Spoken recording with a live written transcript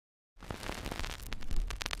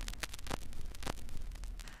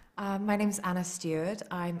My name's Anna Stewart.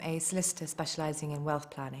 I'm a solicitor specialising in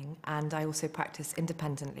wealth planning, and I also practice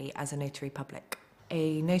independently as a notary public.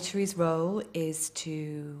 A notary's role is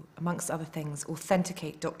to, amongst other things,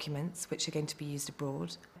 authenticate documents which are going to be used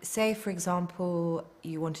abroad. Say, for example,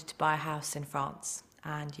 you wanted to buy a house in France,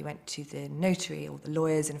 and you went to the notary or the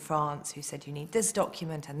lawyers in France who said you need this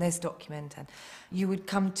document, and you would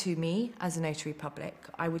come to me as a notary public.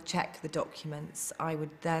 I would check the documents. I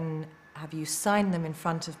would then have you sign them in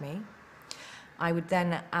front of me. I would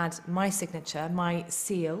then add my signature, my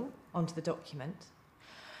seal, onto the document.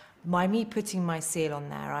 By me putting my seal on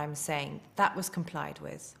there, I'm saying that was complied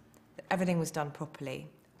with, that everything was done properly.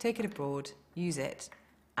 Take it abroad, use it,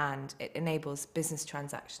 and it enables business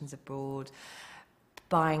transactions abroad,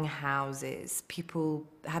 buying houses, people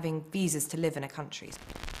having visas to live in a country.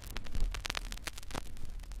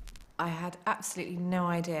 I had absolutely no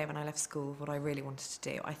idea when I left school what I really wanted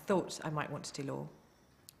to do. I thought I might want to do law,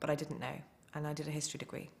 but I didn't know. And I did a history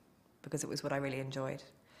degree because it was what I really enjoyed.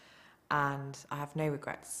 And I have no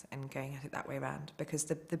regrets in going at it that way around, because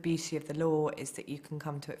the beauty of the law is that you can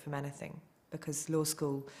come to it from anything, because law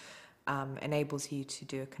school enables you to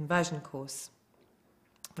do a conversion course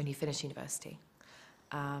when you finish university.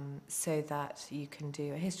 So that you can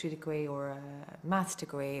do a history degree or a maths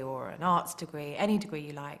degree or an arts degree, any degree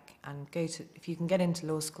you like, and if you can get into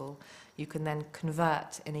law school, you can then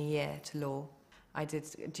convert in a year to law. I did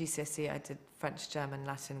GCSE, I did French, German,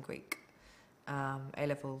 Latin, Greek,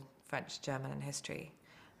 A-level French, German and history.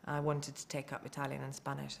 I wanted to take up Italian and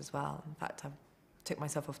Spanish as well. In fact, I took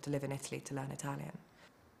myself off to live in Italy to learn Italian.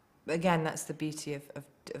 But again, that's the beauty of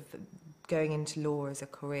going into law as a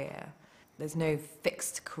career. There's no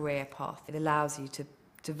fixed career path. It allows you to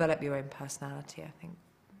develop your own personality, I think,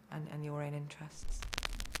 and your own interests.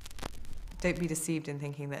 Don't be deceived in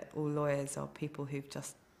thinking that all lawyers are people who've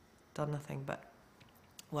just done nothing but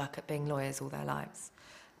work at being lawyers all their lives.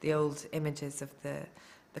 The old images of the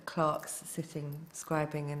clerks sitting,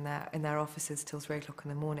 scribing in their offices till 3 o'clock in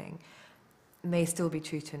the morning may still be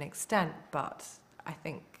true to an extent, but I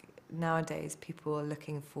think nowadays people are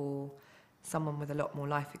looking for someone with a lot more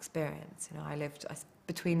life experience. You know,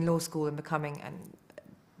 between law school and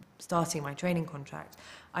starting my training contract,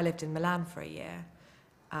 I lived in Milan for a year,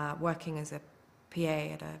 working as a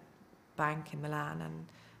PA at a bank in Milan and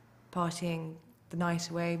partying the night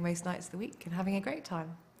away most nights of the week and having a great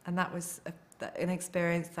time. And that was an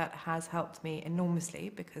experience that has helped me enormously,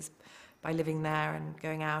 because by living there and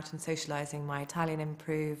going out and socialising, my Italian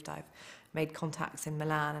improved. I've made contacts in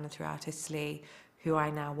Milan and throughout Italy who I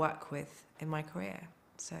now work with in my career.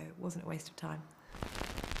 So it wasn't a waste of time.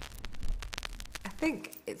 I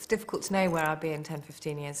think it's difficult to know where I'll be in 10,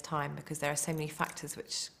 15 years' time, because there are so many factors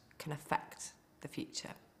which can affect the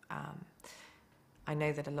future. I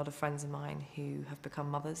know that a lot of friends of mine who have become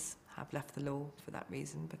mothers have left the law for that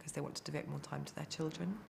reason, because they want to devote more time to their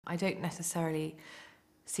children. I don't necessarily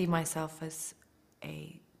see myself as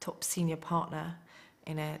a top senior partner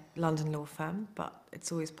in a London law firm, but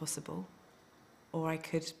it's always possible. Or I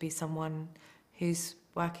could be someone who's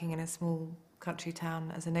working in a small country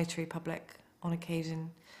town as a notary public on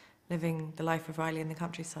occasion, living the life of Riley in the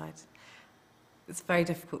countryside. It's very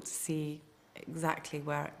difficult to see exactly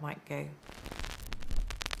where it might go.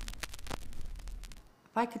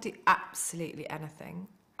 If I could do absolutely anything,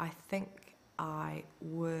 I think I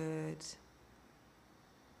would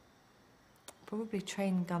probably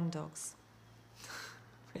train gun dogs,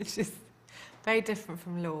 which is very different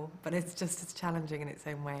from law, but it's just as challenging in its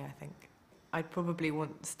own way, I think. I'd probably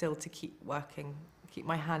want still to keep working, keep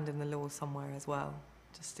my hand in the law somewhere as well,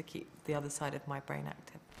 just to keep the other side of my brain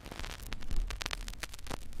active.